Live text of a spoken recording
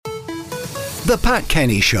The Pat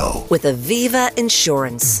Kenny Show with Aviva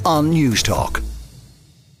Insurance on News Talk.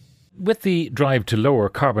 With the drive to lower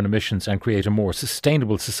carbon emissions and create a more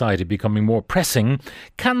sustainable society becoming more pressing,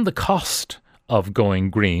 can the cost of going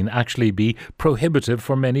green actually be prohibitive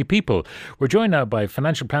for many people? We're joined now by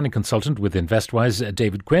financial planning consultant with Investwise,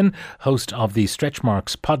 David Quinn, host of the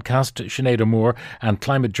Stretchmarks Podcast, Sinead O'Moore, and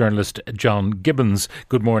climate journalist John Gibbons.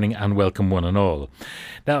 Good morning and welcome one and all.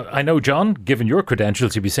 Now, I know, John, given your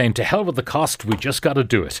credentials, you'd be saying, to hell with the cost, we just got to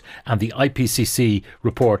do it. And the IPCC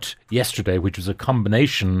report yesterday, which was a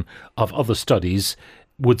combination of other studies,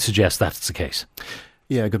 would suggest that's the case.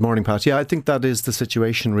 Yeah, good morning, Pat. Yeah, I think that is the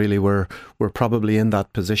situation. Really, we're probably in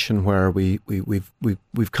that position where we've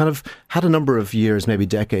kind of had a number of years, maybe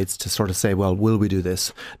decades, to sort of say, well, will we do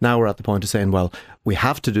this? Now we're at the point of saying, well, we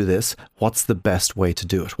have to do this. What's the best way to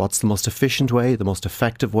do it? What's the most efficient way, the most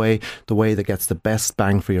effective way, the way that gets the best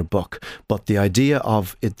bang for your buck? But the idea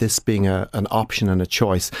of this being an option and a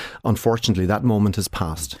choice, unfortunately, that moment has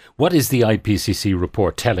passed. What is the IPCC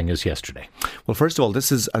report telling us yesterday? Well, first of all,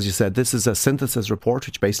 this is, as you said, this is a synthesis report,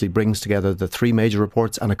 which basically brings together the three major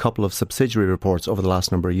reports and a couple of subsidiary reports over the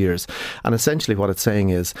last number of years. And essentially what it's saying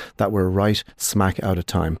is that we're right smack out of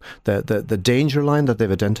time. The danger line that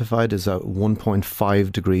they've identified is a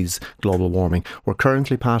 1.5 degrees global warming. We're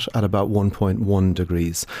currently, Pat, at about 1.1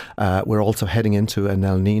 degrees. We're also heading into an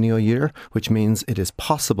El Nino year, which means it is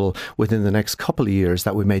possible within the next couple of years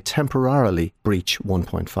that we may temporarily breach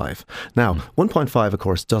 1.5. Now, 1.5, of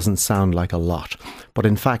course, doesn't sound like a lot, but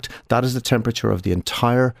in fact, that is the temperature of the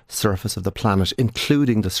entire surface of the planet,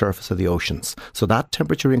 including the surface of the oceans. So that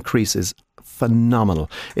temperature increase is phenomenal.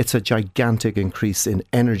 It's a gigantic increase in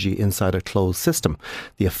energy inside a closed system.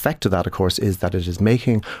 The effect of that, of course, is that it is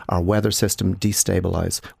making our weather system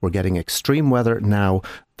destabilise. We're getting extreme weather now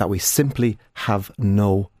that we simply have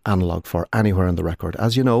no analogue for anywhere on the record.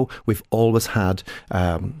 As you know, we've always had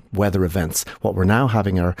weather events. What we're now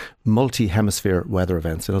having are multi-hemisphere weather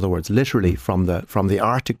events. In other words, literally from the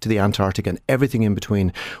Arctic to the Antarctic and everything in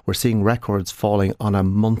between, we're seeing records falling on a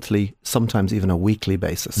monthly, sometimes even a weekly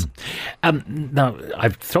basis. Now,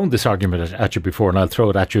 I've thrown this argument at you before, and I'll throw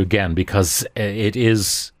it at you again because it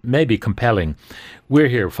is maybe compelling. We're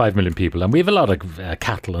here, 5 million people, and we have a lot of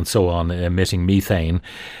cattle and so on emitting methane.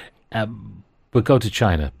 But go to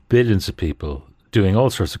China, billions of people doing all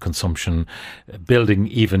sorts of consumption, building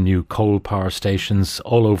even new coal power stations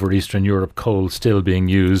all over Eastern Europe, coal still being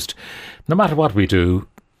used. No matter what we do,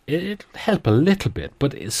 it'll help a little bit,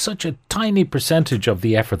 but it's such a tiny percentage of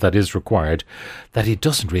the effort that is required that it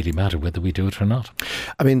doesn't really matter whether we do it or not.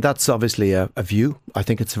 I mean, that's obviously a view. I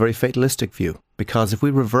think it's a very fatalistic view. Because if we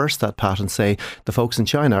reverse that, Pat, and say the folks in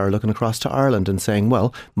China are looking across to Ireland and saying,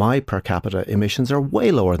 well, my per capita emissions are way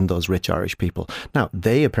lower than those rich Irish people. Now,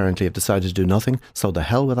 they apparently have decided to do nothing, so the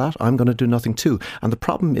hell with that, I'm going to do nothing too. And the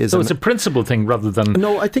problem is... So it's a principle thing rather than...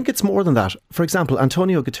 No, I think it's more than that. For example,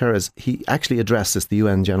 Antonio Guterres, he actually addressed this, the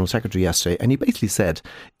UN General Secretary, yesterday, and he basically said,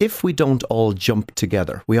 if we don't all jump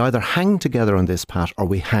together, we either hang together on this, Pat, or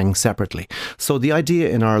we hang separately. So the idea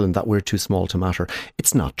in Ireland that we're too small to matter,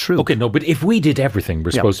 it's not true. Okay, no, but if we did everything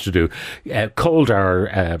we're supposed to do, culled our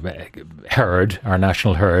herd, our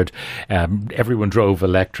national herd, everyone drove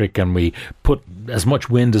electric, and we put as much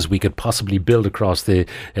wind as we could possibly build across the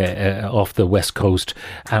off the west coast,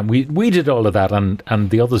 and we did all of that, and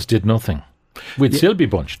the others did nothing, we'd still be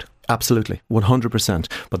bunched. Absolutely, 100%.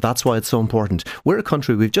 But that's why it's so important. We're a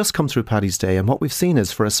country, we've just come through Paddy's Day, and what we've seen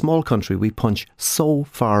is for a small country, we punch so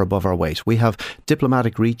far above our weight. We have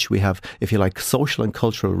diplomatic reach, we have, if you like, social and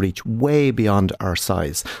cultural reach way beyond our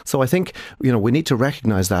size. So I think, we need to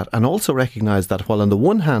recognise that, and also recognise that while on the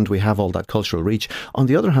one hand we have all that cultural reach, on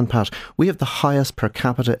the other hand, Pat, we have the highest per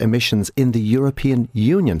capita emissions in the European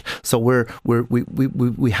Union. So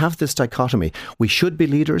we have this dichotomy. We should be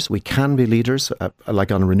leaders, we can be leaders,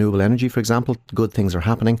 like on renewable energy, for example, good things are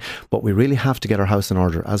happening, but we really have to get our house in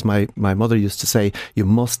order. As my mother used to say, you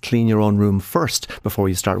must clean your own room first before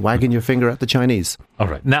you start wagging your finger at the Chinese. All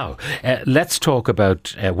right. Now, let's talk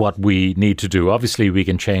about what we need to do. Obviously, we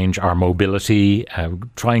can change our mobility,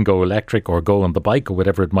 try and go electric or go on the bike or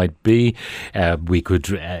whatever it might be. We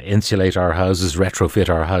could insulate our houses, retrofit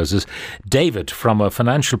our houses. David, from a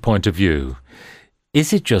financial point of view,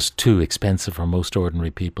 is it just too expensive for most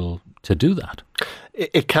ordinary people to do that?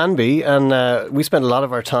 It can be, and we spend a lot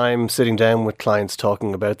of our time sitting down with clients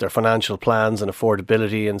talking about their financial plans and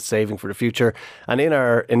affordability and saving for the future. And in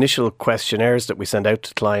our initial questionnaires that we send out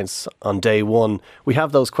to clients on day one, we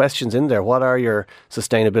have those questions in there. What are your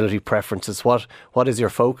sustainability preferences? What is your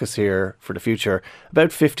focus here for the future?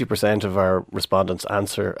 About 50% of our respondents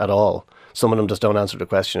answer at all. some of them just don't answer the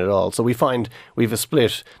question at all. So we find we've a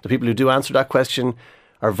split. The people who do answer that question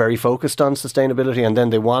are very focused on sustainability, and then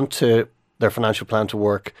they want their financial plan to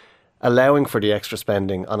work, allowing for the extra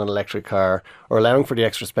spending on an electric car or allowing for the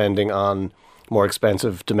extra spending on more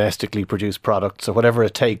expensive domestically produced products or whatever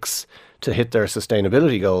it takes to hit their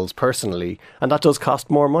sustainability goals personally. And that does cost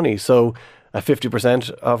more money. So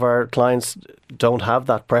 50% of our clients don't have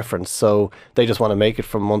that preference. So they just want to make it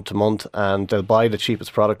from month to month, and they'll buy the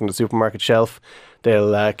cheapest product on the supermarket shelf.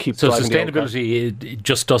 They'll keep so driving sustainability it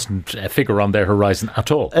just doesn't figure on their horizon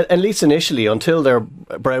at all. At least initially, until they're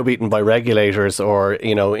browbeaten by regulators or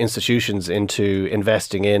institutions into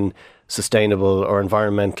investing in sustainable or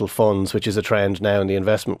environmental funds, which is a trend now in the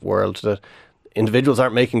investment world, that individuals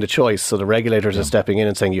aren't making the choice, so the regulators are stepping in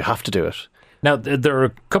and saying you have to do it. Now, there are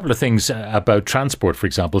a couple of things about transport, for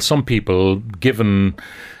example. Some people, given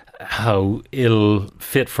how ill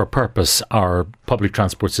fit for purpose our public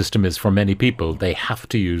transport system is for many people, they have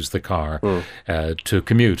to use the car to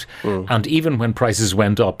commute. And even when prices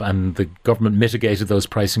went up and the government mitigated those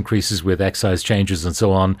price increases with excise changes and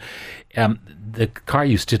so on, the car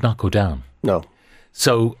use did not go down. No.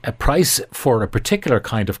 So a price for a particular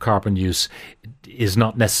kind of carbon use is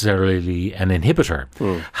not necessarily an inhibitor.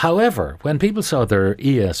 However, when people saw their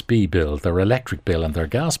ESB bill, their electric bill and their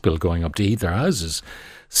gas bill going up to heat their houses,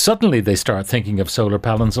 suddenly they start thinking of solar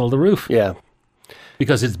panels on the roof. Yeah.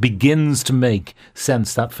 Because it begins to make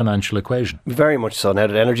sense, that financial equation. Very much so. Now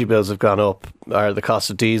that energy bills have gone up, or the cost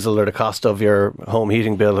of diesel or the cost of your home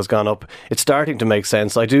heating bill has gone up, it's starting to make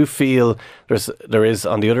sense. I do feel there is,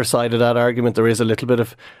 on the other side of that argument, there is a little bit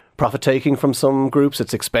of profit taking from some groups.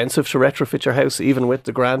 It's expensive to retrofit your house, even with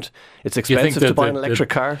the grant. It's expensive to buy an electric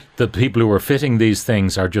car. The people who are fitting these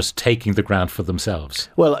things are just taking the grant for themselves.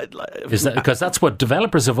 Well, because that's what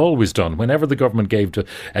developers have always done. Whenever the government gave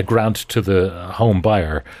a grant to the home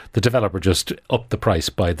buyer, the developer just upped the price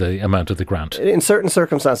by the amount of the grant. In certain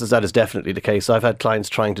circumstances, that is definitely the case. I've had clients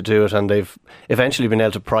trying to do it, and they've eventually been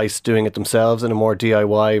able to price doing it themselves in a more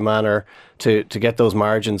DIY manner to get those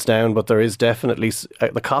margins down. But there is definitely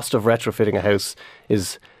the cost of retrofitting a house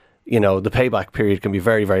is, the payback period can be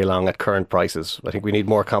very, very long at current prices. I think we need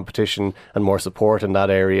more competition and more support in that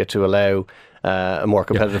area to allow a more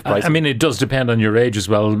competitive price. I mean, it does depend on your age as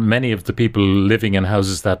well. Many of the people living in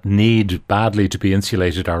houses that need badly to be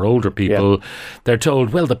insulated are older people. Yeah. They're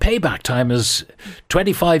told, well, the payback time is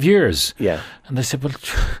 25 years. Yeah. And they said, well,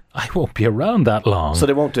 I won't be around that long. So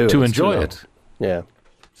they won't do it. To enjoy it. Yeah.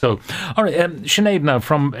 So, all right, Sinead, now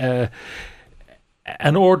from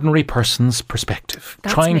an ordinary person's perspective,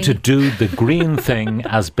 trying to do the green thing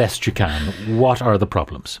as best you can, what are the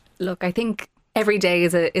problems? Look, I think every day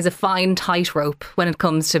is a fine tightrope when it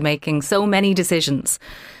comes to making so many decisions.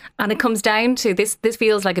 And it comes down to this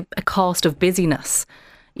feels like a cost of busyness.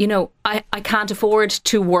 I can't afford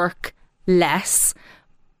to work less,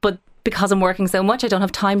 but because I'm working so much, I don't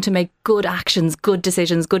have time to make good actions, good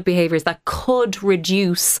decisions, good behaviours that could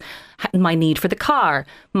reduce my need for the car,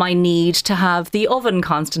 my need to have the oven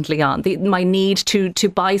constantly on, my need to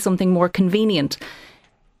buy something more convenient.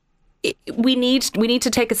 We need to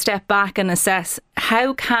take a step back and assess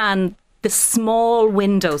how can the small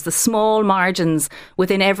windows, the small margins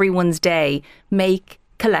within everyone's day make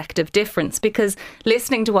collective difference. Because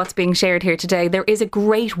listening to what's being shared here today, there is a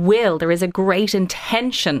great will, there is a great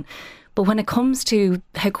intention. But when it comes to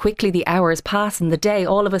how quickly the hours pass in the day,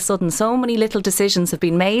 all of a sudden so many little decisions have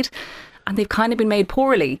been made, and they've kind of been made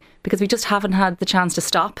poorly because we just haven't had the chance to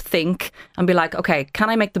stop, think and be like, okay, can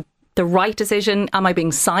I make the right decision? Am I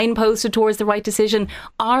being signposted towards the right decision?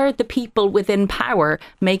 Are the people within power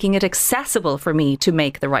making it accessible for me to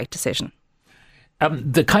make the right decision?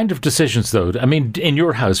 The kind of decisions, though, I mean, in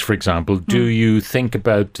your house, for example, do you think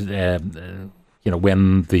about,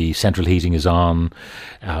 when the central heating is on?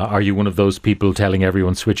 Are you one of those people telling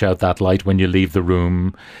everyone switch out that light when you leave the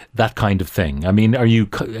room? That kind of thing. I mean, are you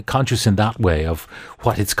conscious in that way of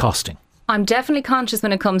what it's costing? I'm definitely conscious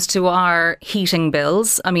when it comes to our heating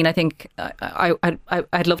bills. I mean, I think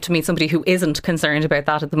I'd love to meet somebody who isn't concerned about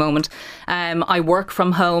that at the moment. I work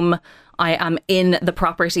from home. I am in the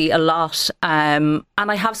property a lot, and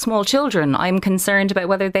I have small children. I'm concerned about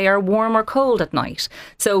whether they are warm or cold at night.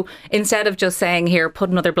 So instead of just saying, here,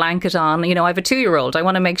 put another blanket on, I have a 2-year-old. I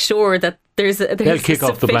want to make sure that they'll kick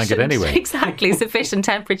off the blanket anyway. Exactly, sufficient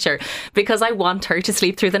temperature, because I want her to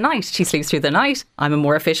sleep through the night. She sleeps through the night. I'm a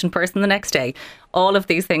more efficient person the next day. All of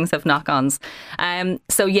these things have knock-ons.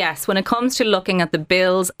 So yes, when it comes to looking at the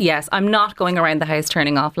bills, yes, I'm not going around the house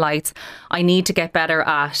turning off lights. I need to get better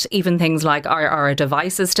at even things like, are our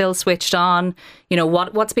devices still switched on?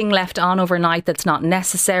 What's being left on overnight that's not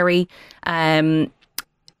necessary?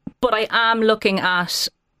 But I am looking at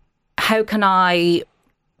how can I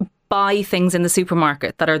buy things in the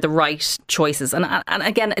supermarket that are the right choices. And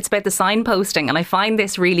again, it's about the signposting. And I find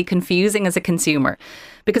this really confusing as a consumer,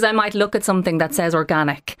 because I might look at something that says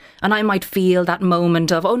organic and I might feel that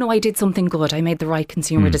moment of, oh no, I did something good. I made the right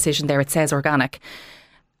consumer decision there. It says organic.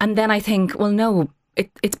 And then I think, well, no,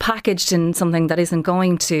 it's packaged in something that isn't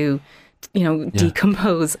going to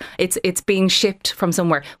decompose. It's being shipped from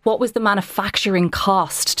somewhere. What was the manufacturing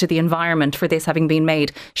cost to the environment for this having been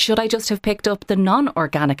made? Should I just have picked up the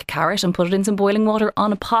non-organic carrot and put it in some boiling water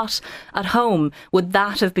on a pot at home? Would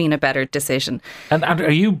that have been a better decision? And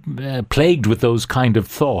are you plagued with those kind of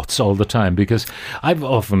thoughts all the time? Because I've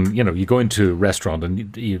often, you go into a restaurant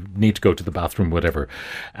and you need to go to the bathroom, whatever,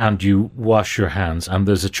 and you wash your hands and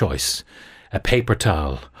there's a choice, a paper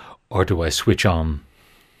towel, or do I switch on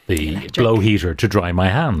the electric blow heater to dry my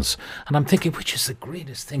hands? And I'm thinking, which is the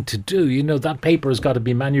greatest thing to do? That paper has got to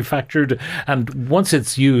be manufactured, and once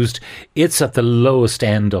it's used, it's at the lowest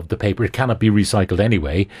end of the paper. It cannot be recycled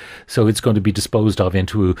anyway, so it's going to be disposed of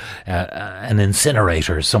into an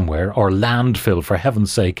incinerator somewhere, or landfill, for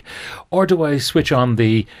heaven's sake. Or do I switch on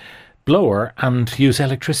the blower and use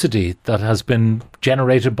electricity that has been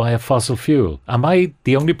generated by a fossil fuel? Am I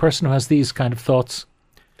the only person who has these kind of thoughts,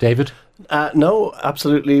 David? No,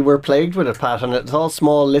 absolutely. We're plagued with it, Pat, and it's all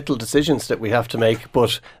small little decisions that we have to make,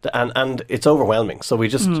 but and it's overwhelming. So we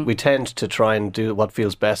tend to try and do what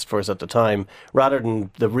feels best for us at the time, rather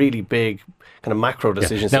than the really big kind of macro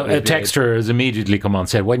decisions. Now, a texter has immediately come on and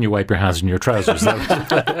said, when you wipe your hands in your trousers.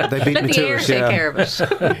 They beat me to it. Take care of it.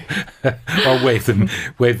 Or wave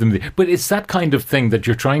them. But it's that kind of thing that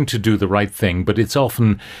you're trying to do the right thing, but it's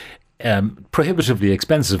often prohibitively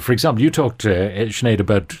expensive. For example, you talked, Sinead,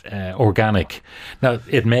 about organic. Now,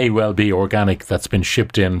 it may well be organic that's been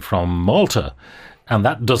shipped in from Malta, and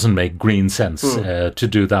that doesn't make green sense to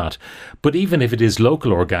do that. But even if it is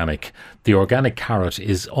local organic, the organic carrot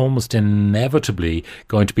is almost inevitably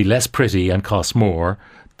going to be less pretty and cost more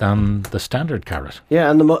than the standard carrot. Yeah,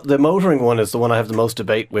 and the motoring one is the one I have the most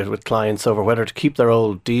debate with clients over whether to keep their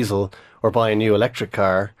old diesel or buy a new electric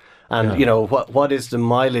car. And, what is the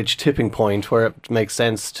mileage tipping point where it makes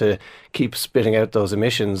sense to keep spitting out those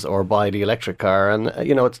emissions or buy the electric car? And,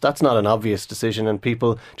 that's not an obvious decision, and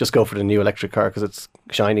people just go for the new electric car because it's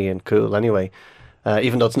shiny and cool anyway.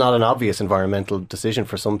 Even though it's not an obvious environmental decision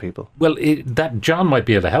for some people. Well, that John might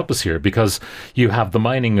be able to help us here, because you have the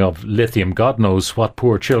mining of lithium. God knows what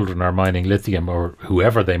poor children are mining lithium, or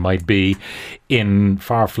whoever they might be, in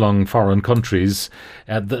far-flung foreign countries.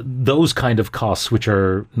 Those kind of costs which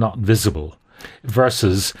are not visible,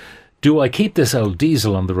 versus, do I keep this old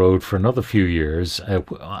diesel on the road for another few years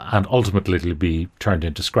and ultimately it'll be turned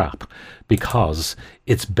into scrap because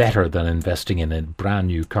it's better than investing in a brand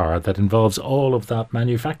new car that involves all of that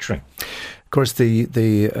manufacturing? Of course,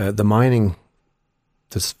 the mining,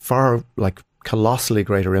 there's far colossally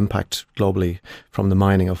greater impact globally from the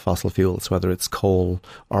mining of fossil fuels, whether it's coal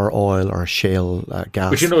or oil or shale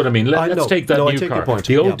gas. But you know what I mean? Let's take that new car.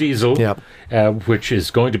 The old diesel, which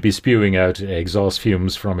is going to be spewing out exhaust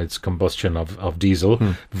fumes from its combustion of diesel,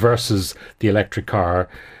 versus the electric car,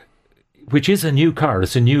 which is a new car.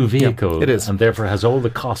 It's a new vehicle. Yeah, it is. And therefore has all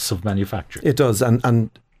the costs of manufacture. It does.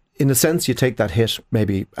 And in a sense, you take that hit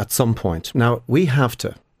maybe at some point. Now, we have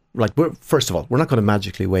to, first of all, we're not going to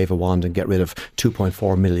magically wave a wand and get rid of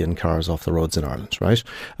 2.4 million cars off the roads in Ireland, right?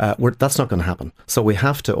 That's not going to happen. So we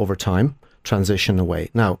have to, over time, transition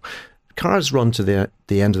away. Now, cars run to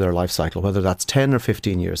the end of their life cycle, whether that's 10 or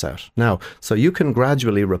 15 years out. Now, so you can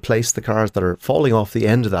gradually replace the cars that are falling off the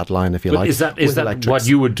end of that line, if you like. Is that what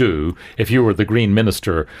you would do if you were the Green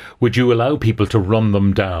Minister? Would you allow people to run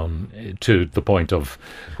them down to the point of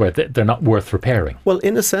where they're not worth repairing? Well,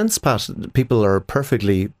 in a sense, Pat, people are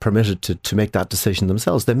perfectly permitted to make that decision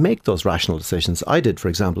themselves. They make those rational decisions. I did, for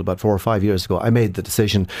example, about 4 or 5 years ago. I made the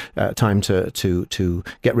decision, time to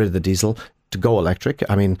get rid of the diesel, to go electric.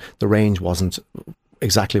 I mean, the range wasn't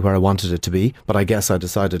exactly where I wanted it to be, but I guess I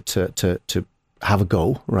decided to have a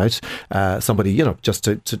go, right? Somebody, just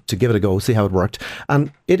to give it a go, see how it worked.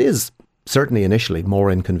 And it is certainly initially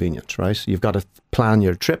more inconvenient, right? You've got to plan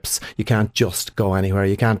your trips. You can't just go anywhere.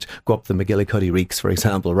 You can't go up the McGillicuddy Reeks, for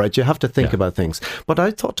example, right? You have to think about things. But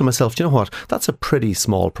I thought to myself, you know what? That's a pretty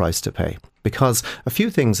small price to pay. Because a few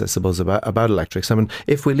things, I suppose, about electrics. I mean,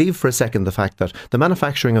 if we leave for a second the fact that the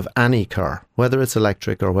manufacturing of any car, whether it's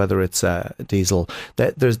electric or whether it's diesel,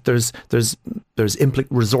 there's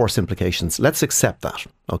resource implications. Let's accept that,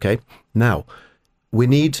 okay? Now, we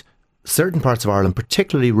need certain parts of Ireland,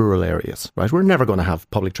 particularly rural areas, right? We're never going to have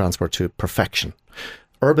public transport to perfection.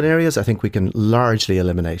 Urban areas, I think we can largely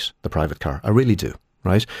eliminate the private car. I really do.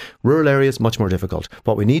 right? Rural areas, much more difficult.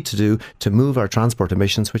 What we need to do to move our transport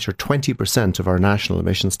emissions, which are 20% of our national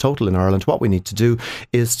emissions total in Ireland, what we need to do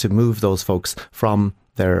is to move those folks from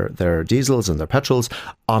their diesels and their petrols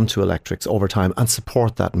onto electrics over time and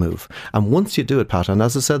support that move. And once you do it, Pat, and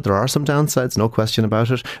as I said, there are some downsides, no question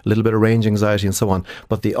about it, a little bit of range anxiety and so on.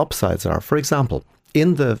 But the upsides are, for example,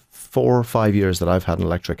 in the 4 or 5 years that I've had an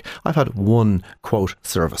electric, I've had one, quote,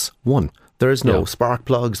 service. One. There's no spark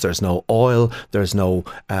plugs, there's no oil, there's no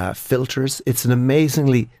filters. It's an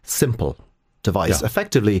amazingly simple device.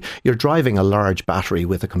 Effectively, you're driving a large battery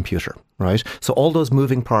with a computer, right? So all those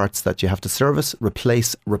moving parts that you have to service,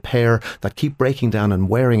 replace, repair, that keep breaking down and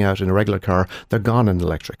wearing out in a regular car, they're gone in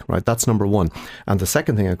electric, right? That's number one. And the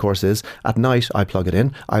second thing, of course, is at night I plug it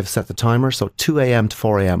in. I've set the timer, so 2 a.m. to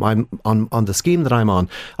 4 a.m. I'm on the scheme that I'm on,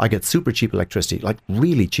 I get super cheap electricity, like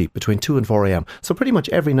really cheap, between 2 and 4 a.m. So pretty much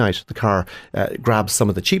every night the car grabs some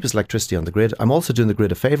of the cheapest electricity on the grid. I'm also doing the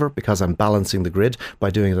grid a favour because I'm balancing the grid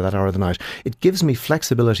by doing it at that hour of the night. It gives me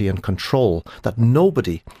flexibility and control that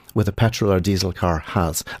nobody with a petrol or diesel car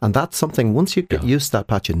has. And that's something, once you get used to that,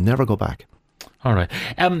 Pat, you never go back. All right.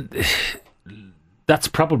 That's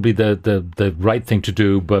probably the right thing to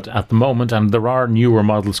do, but at the moment, and there are newer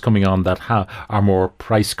models coming on that are more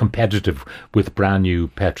price competitive with brand new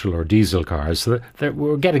petrol or diesel cars. So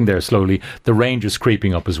we're getting there slowly. The range is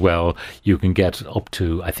creeping up as well. You can get up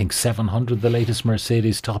to, I think, 700, the latest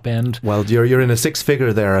Mercedes top end. Well, you're in a six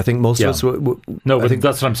figure there. I think most of us... No, but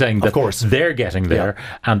that's what I'm saying. Of course. They're getting there.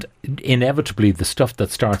 Yeah. And inevitably, the stuff that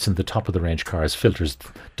starts in the top of the range cars filters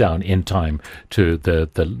down in time to the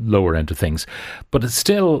lower end of things. But it's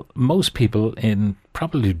still, most people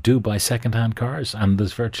probably do buy second-hand cars, and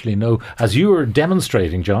there's virtually no, as you were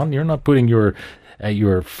demonstrating, John, you're not putting your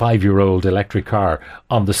 5-year-old electric car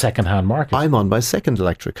on the second-hand market. I'm on my second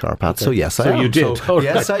electric car, Pat. Okay. So yes, I am. So you did.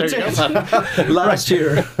 Yes, I did. Last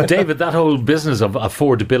year. David, that whole business of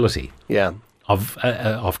affordability. Yeah.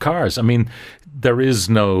 Of cars. I mean, there is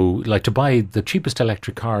no, like, to buy the cheapest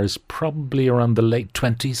electric cars probably around the late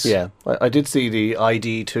 20s. Yeah, I did see the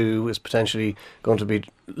ID2 is potentially going to be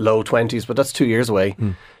low 20s, but that's 2 years away.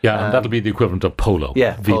 Yeah, and that'll be the equivalent of Polo.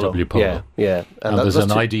 Yeah, VW Polo. Yeah. And there's an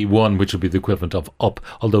ID1 which will be the equivalent of Up,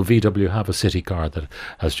 although VW have a city car that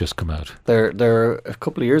has just come out. They're a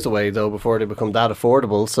couple of years away, though, before they become that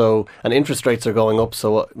affordable. So, and interest rates are going up,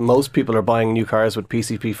 so most people are buying new cars with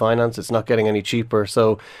PCP finance. It's not getting any cheaper.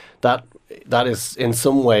 So that is in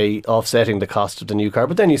some way offsetting the cost of the new car.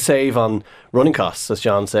 But then you save on running costs, as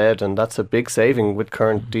John said, and that's a big saving with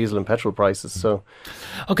current diesel and petrol prices. So,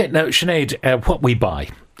 okay, now Sinead, what we buy,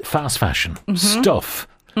 fast fashion, stuff.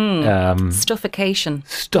 Stuffication.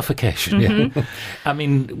 Yeah. I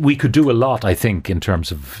mean, we could do a lot, I think, in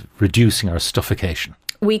terms of reducing our stuffication.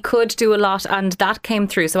 We could do a lot, and that came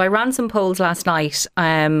through. So I ran some polls last night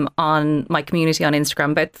on my community on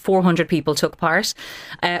Instagram. About 400 people took part,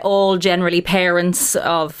 all generally parents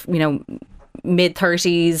of,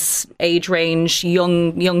 mid-30s age range,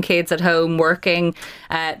 young kids at home working,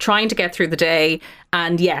 trying to get through the day.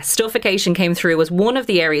 And yes, stuffication came through as one of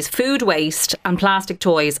the areas. Food waste and plastic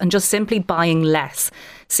toys and just simply buying less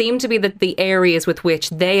seemed to be the areas with which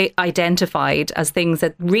they identified as things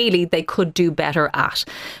that really they could do better at.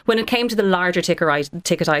 When it came to the larger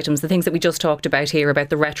ticket items, the things that we just talked about here, about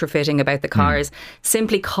the retrofitting, about the cars,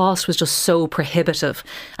 simply cost was just so prohibitive.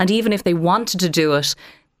 And even if they wanted to do it,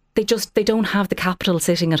 they don't have the capital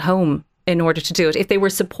sitting at home in order to do it. If they were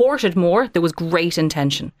supported more, there was great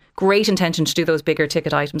intention to do those bigger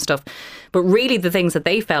ticket item stuff. But really the things that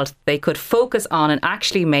they felt they could focus on and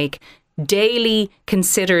actually make daily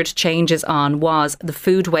considered changes on was the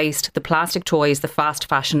food waste, the plastic toys, the fast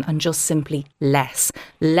fashion, and just simply less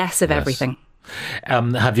of everything.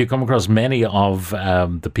 Have you come across many of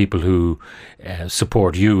the people who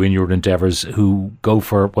support you in your endeavours who go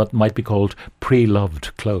for what might be called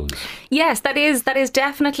pre-loved clothes? Yes, that is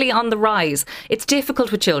definitely on the rise. It's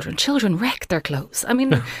difficult with children. Children wreck their clothes. I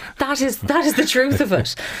mean, that is the truth of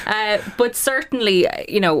it. But certainly,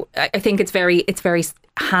 I think it's very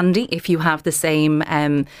handy if you have the same.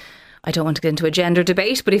 I don't want to get into a gender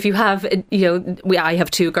debate, but if you have, I have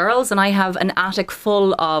 2 girls and I have an attic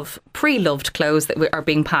full of pre-loved clothes that are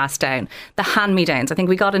being passed down. The hand-me-downs. I think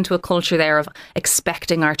we got into a culture there of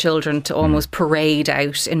expecting our children to almost parade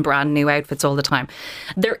out in brand new outfits all the time.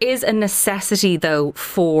 There is a necessity, though,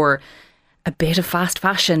 for a bit of fast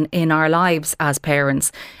fashion in our lives as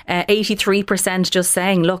parents. 83% just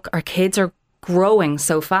saying, look, our kids are growing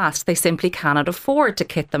so fast, they simply cannot afford to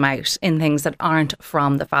kit them out in things that aren't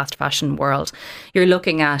from the fast fashion world. You're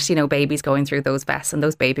looking at, babies going through those vests and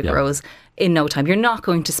those baby grows in no time. You're not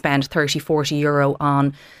going to spend 30, 40 euro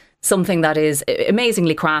on something that is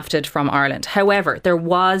amazingly crafted from Ireland. However, there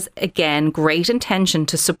was, again, great intention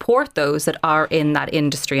to support those that are in that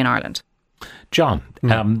industry in Ireland. John,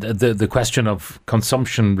 the question of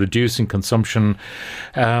consumption, reducing consumption.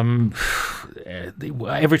 Every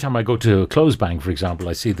time I go to a clothes bank, for example,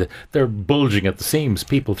 I see that they're bulging at the seams,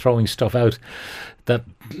 people throwing stuff out that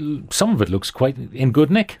some of it looks quite in good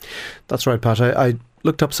nick. That's right, Pat. I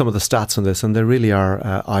looked up some of the stats on this and they really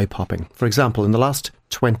are eye-popping. For example, in the last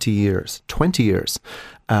 20 years,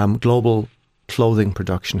 global clothing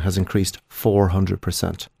production has increased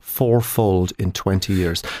 400%. Fourfold in 20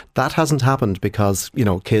 years. That hasn't happened because,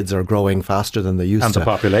 kids are growing faster than they used to. And the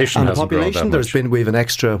population hasn't grown that much. We have an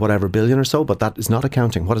extra, billion or so, but that is not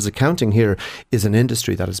accounting. What is accounting here is an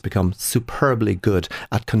industry that has become superbly good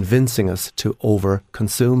at convincing us to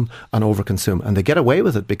overconsume. And they get away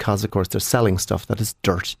with it because, of course, they're selling stuff that is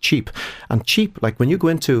dirt cheap. And cheap, like when you go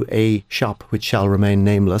into a shop which shall remain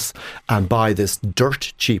nameless and buy this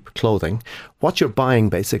dirt cheap clothing, what you're buying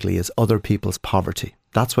basically is other people's poverty.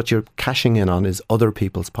 That's what you're cashing in on, is other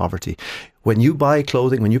people's poverty. When you buy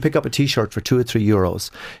clothing, when you pick up a t-shirt for €2 or €3,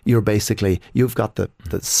 you've got the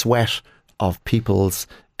sweat of people's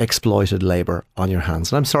exploited labour on your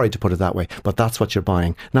hands. And I'm sorry to put it that way, but that's what you're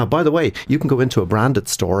buying. Now, by the way, you can go into a branded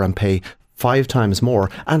store and pay 5 times more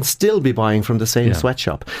and still be buying from the same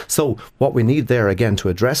sweatshop. So what we need there, again, to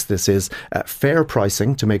address this is fair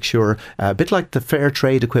pricing to make sure, a bit like the fair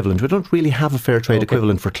trade equivalent. We don't really have a fair trade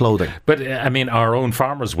equivalent for clothing. But our own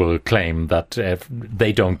farmers will claim that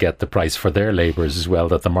they don't get the price for their labourers as well,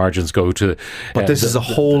 that the margins go to... But this is a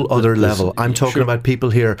whole other level. I'm talking about people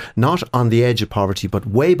here not on the edge of poverty, but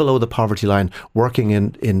way below the poverty line, working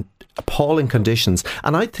in appalling conditions.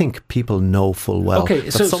 And I think people know full well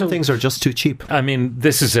that some things are just too cheap.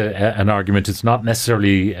 This is an argument. It's not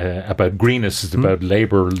necessarily about greenness. It's about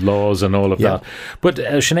labour laws and all of that. But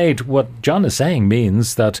Sinead, what John is saying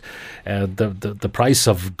means that the price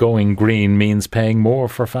of going green means paying more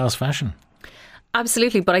for fast fashion.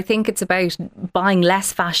 Absolutely. But I think it's about buying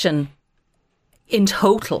less fashion in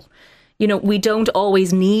total. We don't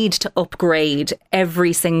always need to upgrade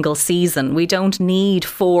every single season. We don't need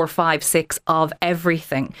 4, 5, 6 of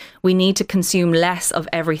everything. We need to consume less of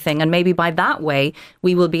everything. And maybe by that way,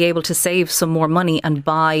 we will be able to save some more money and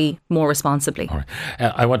buy more responsibly. All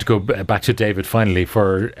right. I want to go back to David finally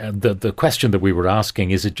for the question that we were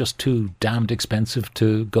asking. Is it just too damned expensive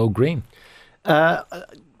to go green?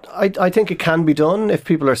 I think it can be done if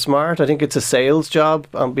people are smart. I think it's a sales job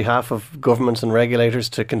on behalf of governments and regulators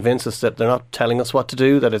to convince us that they're not telling us what to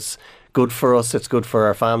do, that it's good for us, it's good for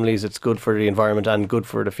our families, it's good for the environment and good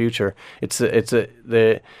for the future.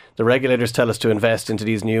 The regulators tell us to invest into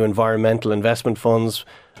these new environmental investment funds,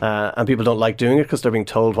 and people don't like doing it because they're being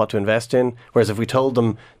told what to invest in. Whereas if we told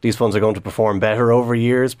them these funds are going to perform better over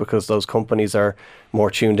years because those companies are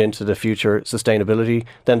more tuned into the future sustainability,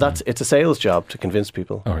 then it's a sales job to convince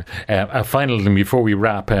people. All right. A final thing before we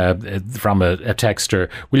wrap, from a texter,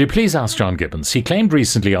 will you please ask John Gibbons? He claimed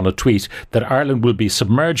recently on a tweet that Ireland will be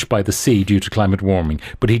submerged by the sea due to climate warming,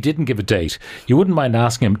 but he didn't give a date. You wouldn't mind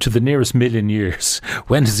asking him, to the nearest million years,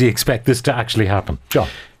 when does he expect this to actually happen? John?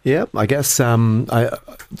 Yeah, I guess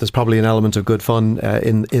there's probably an element of good fun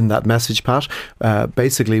in that message, Pat.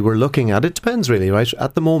 Basically, we're looking at, it depends really, right?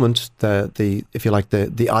 At the moment,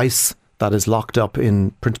 the ice that is locked up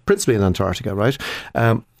principally in Antarctica, right?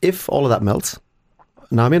 If all of that melts,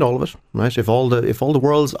 now I mean all of it, right? If all the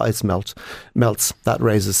world's ice melts, that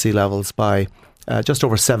raises sea levels by just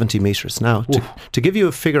over 70 metres. Now, to give you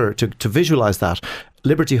a figure, to visualise that,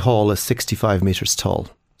 Liberty Hall is 65 metres tall.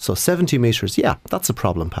 So 70 metres, that's a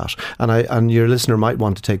problem, Pat. And your listener might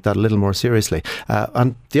want to take that a little more seriously.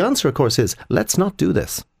 And the answer, of course, is let's not do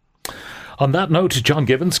this. On that note, John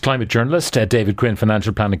Gibbons, climate journalist, David Quinn,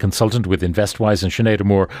 financial planning consultant with Investwise, and Sinead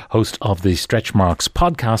O'Moore, host of the Stretchmarks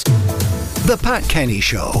Podcast. The Pat Kenny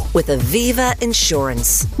Show with Aviva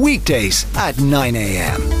Insurance. Weekdays at 9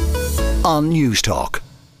 a.m. on News Talk.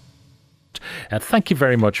 Thank you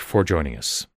very much for joining us.